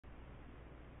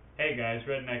Hey guys,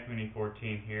 Redneck Mini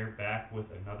 14 here, back with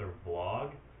another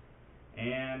vlog,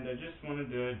 and I just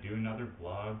wanted to do another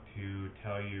vlog to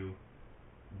tell you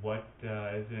what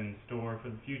is in store for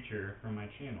the future for my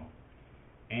channel.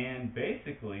 And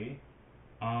basically,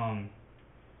 over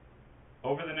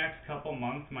the next couple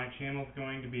months, my channel is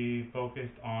going to be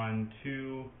focused on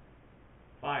two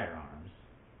firearms,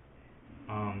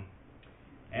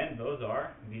 and those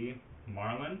are the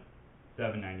Marlin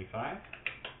 795,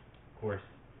 of course,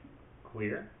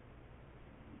 clear,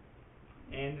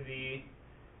 and the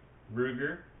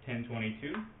Ruger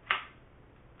 1022,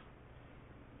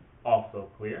 also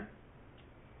clear.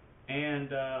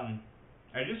 And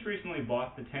I just recently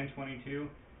bought the 1022.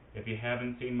 If you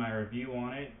haven't seen my review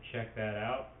on it, check that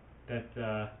out.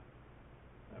 I'm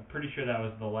pretty sure that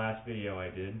was the last video I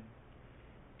did.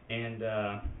 And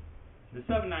the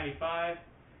 795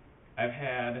 I've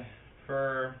had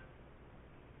for,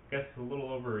 I guess, a little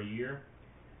over a year.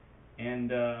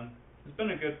 And it's been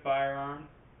a good firearm.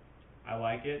 I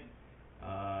like it.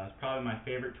 It's probably my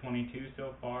favorite 22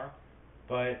 so far.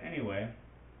 But anyway,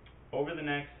 over the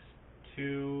next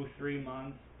 2-3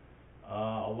 months,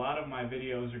 a lot of my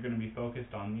videos are going to be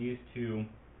focused on these two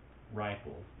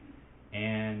rifles.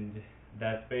 And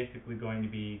that's basically going to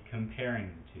be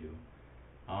comparing the two.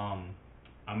 I'm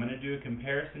going to do a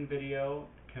comparison video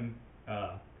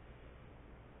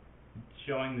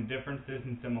showing the differences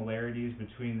and similarities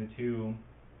between the two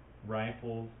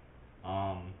rifles.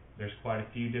 There's quite a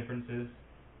few differences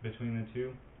between the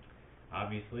two,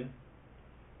 obviously.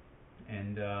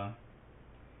 And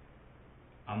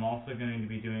I'm also going to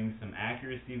be doing some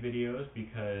accuracy videos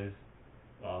because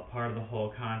part of the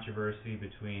whole controversy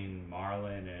between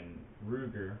Marlin and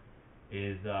Ruger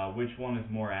is which one is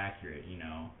more accurate,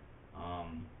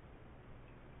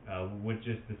 with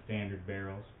just the standard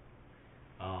barrels.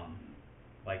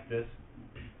 Like this,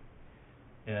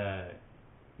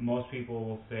 most people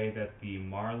will say that the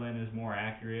Marlin is more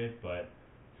accurate, but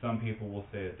some people will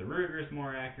say that the Ruger is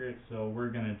more accurate. So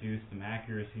we're going to do some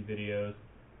accuracy videos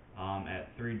at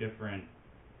 3 different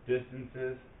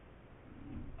distances.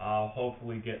 I'll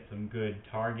hopefully get some good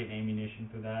target ammunition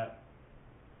for that.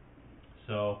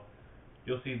 So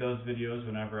you'll see those videos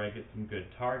whenever I get some good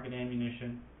target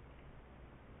ammunition.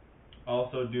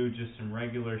 Also do just some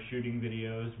regular shooting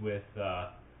videos with,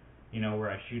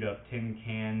 where I shoot up tin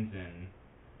cans and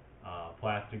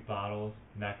plastic bottles,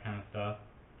 that kind of stuff.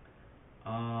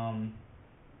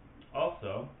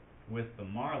 Also, with the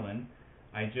Marlin,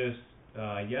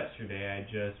 yesterday I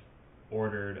just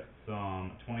ordered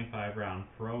some 25 round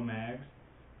Pro mags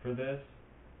for this,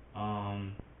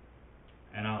 and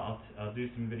I'll do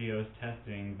some videos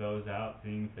testing those out,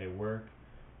 seeing if they work,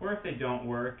 or if they don't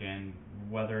work, and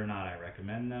whether or not I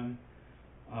recommend them.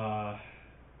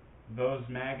 Those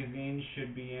magazines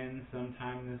should be in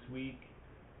sometime this week,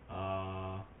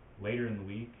 later in the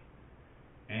week,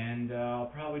 and I'll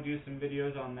probably do some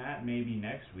videos on that maybe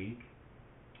next week.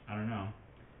 I don't know.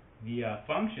 The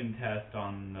function test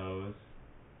on those,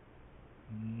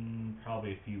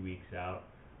 probably a few weeks out,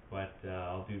 but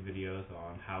I'll do videos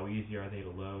on how easy are they to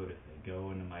load, if they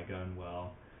go into my gun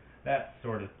well, that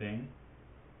sort of thing.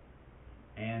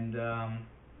 And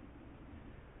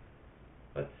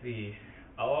let's see,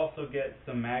 I'll also get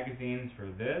some magazines for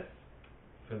this,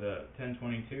 for the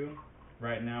 1022.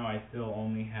 Right now I still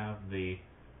only have the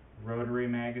rotary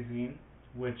magazine,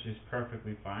 which is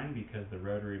perfectly fine because the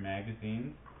rotary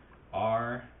magazines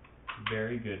are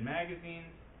very good magazines.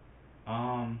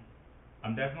 I'm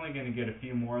definitely going to get a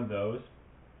few more of those,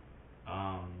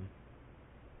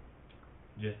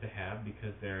 just to have,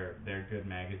 because they're good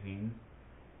magazines.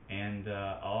 And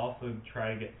I'll also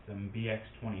try to get some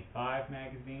BX25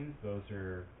 magazines. Those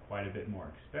are quite a bit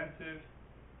more expensive.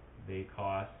 They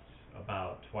cost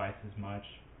about twice as much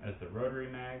as the rotary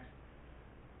mags.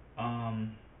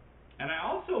 And I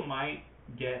also might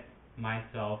get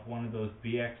myself one of those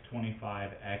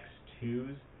BX25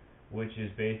 X2s, which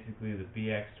is basically the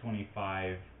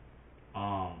BX25,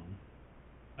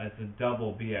 it's a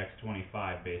double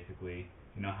BX25 basically.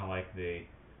 You know how like the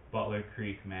Butler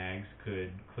Creek mags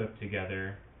could clip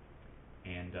together,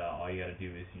 and all you gotta do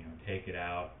is, take it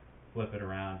out, flip it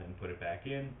around, and put it back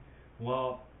in.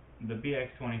 Well, the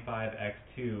BX25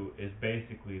 X2 is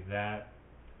basically that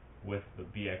with the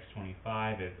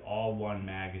BX25. It's all one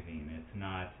magazine. It's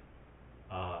not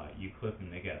you clip them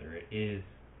together. It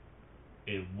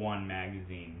is one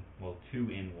magazine, well, 2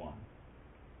 in 1.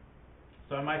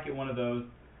 So I might get one of those,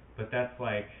 but that's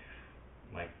like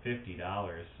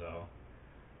 $50, so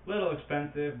a little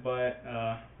expensive, but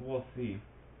we'll see.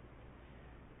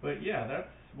 But yeah, that's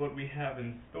what we have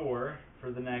in store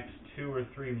for the next 2 or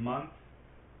 3 months.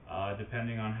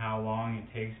 depending on how long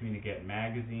it takes me to get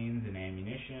magazines and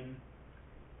ammunition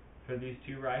for these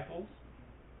two rifles.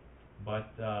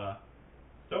 But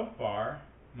so far,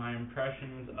 my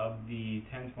impressions of the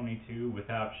 10/22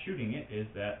 without shooting it is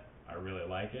that I really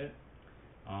like it.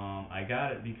 I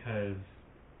got it because,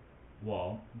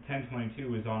 well, 10/22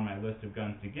 was on my list of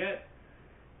guns to get.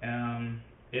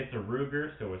 It's a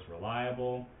Ruger, so it's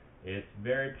reliable. It's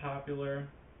very popular.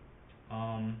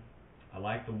 I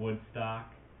like the wood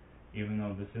stock, even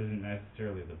though this isn't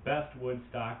necessarily the best wood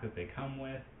stock that they come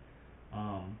with.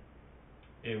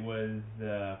 It was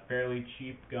a fairly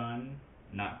cheap gun,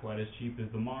 not quite as cheap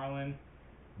as the Marlin,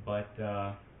 but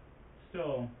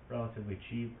still relatively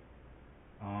cheap,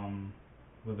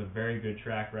 with a very good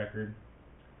track record.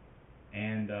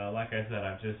 And like I said,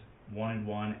 I've just wanted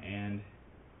one, and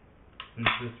since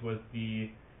this was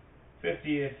the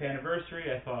 50th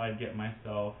anniversary, I thought I'd get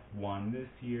myself one this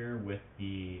year with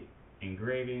the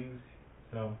engravings.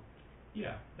 So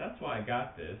yeah, that's why I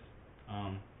got this.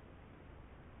 Of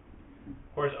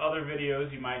course, other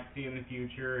videos you might see in the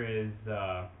future is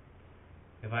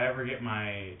if I ever get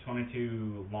my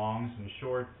 22 longs and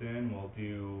shorts in, we'll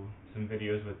do some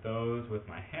videos with those with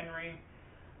my Henry.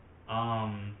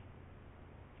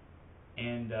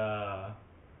 And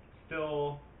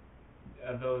still,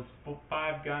 those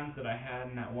 5 guns that I had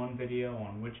in that one video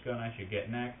on which gun I should get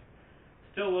next,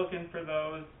 still looking for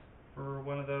those, for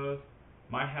one of those.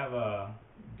 Might have a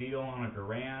deal on a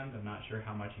Garand. I'm not sure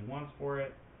how much he wants for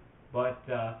it, but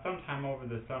sometime over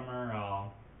the summer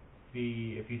I'll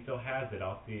see if he still has it.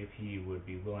 I'll see if he would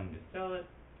be willing to sell it.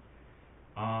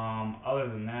 Other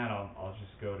than that, I'll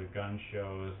just go to gun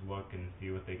shows, look and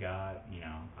see what they got. You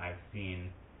know, I've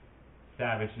seen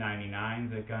Savage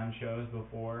 99s at gun shows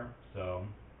before, so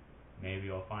maybe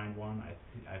I'll find one.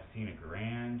 I've seen a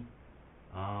Garand.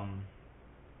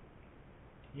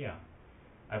 Yeah.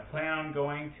 I plan on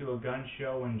going to a gun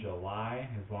show in July,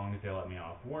 as long as they let me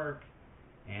off work.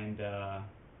 And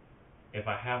if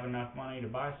I have enough money to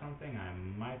buy something, I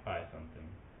might buy something.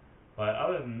 But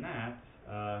other than that,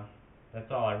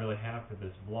 that's all I really have for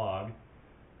this vlog.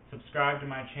 Subscribe to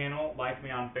my channel, like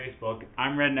me on Facebook.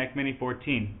 I'm Redneck Mini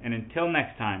 14, and until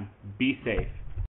next time, be safe.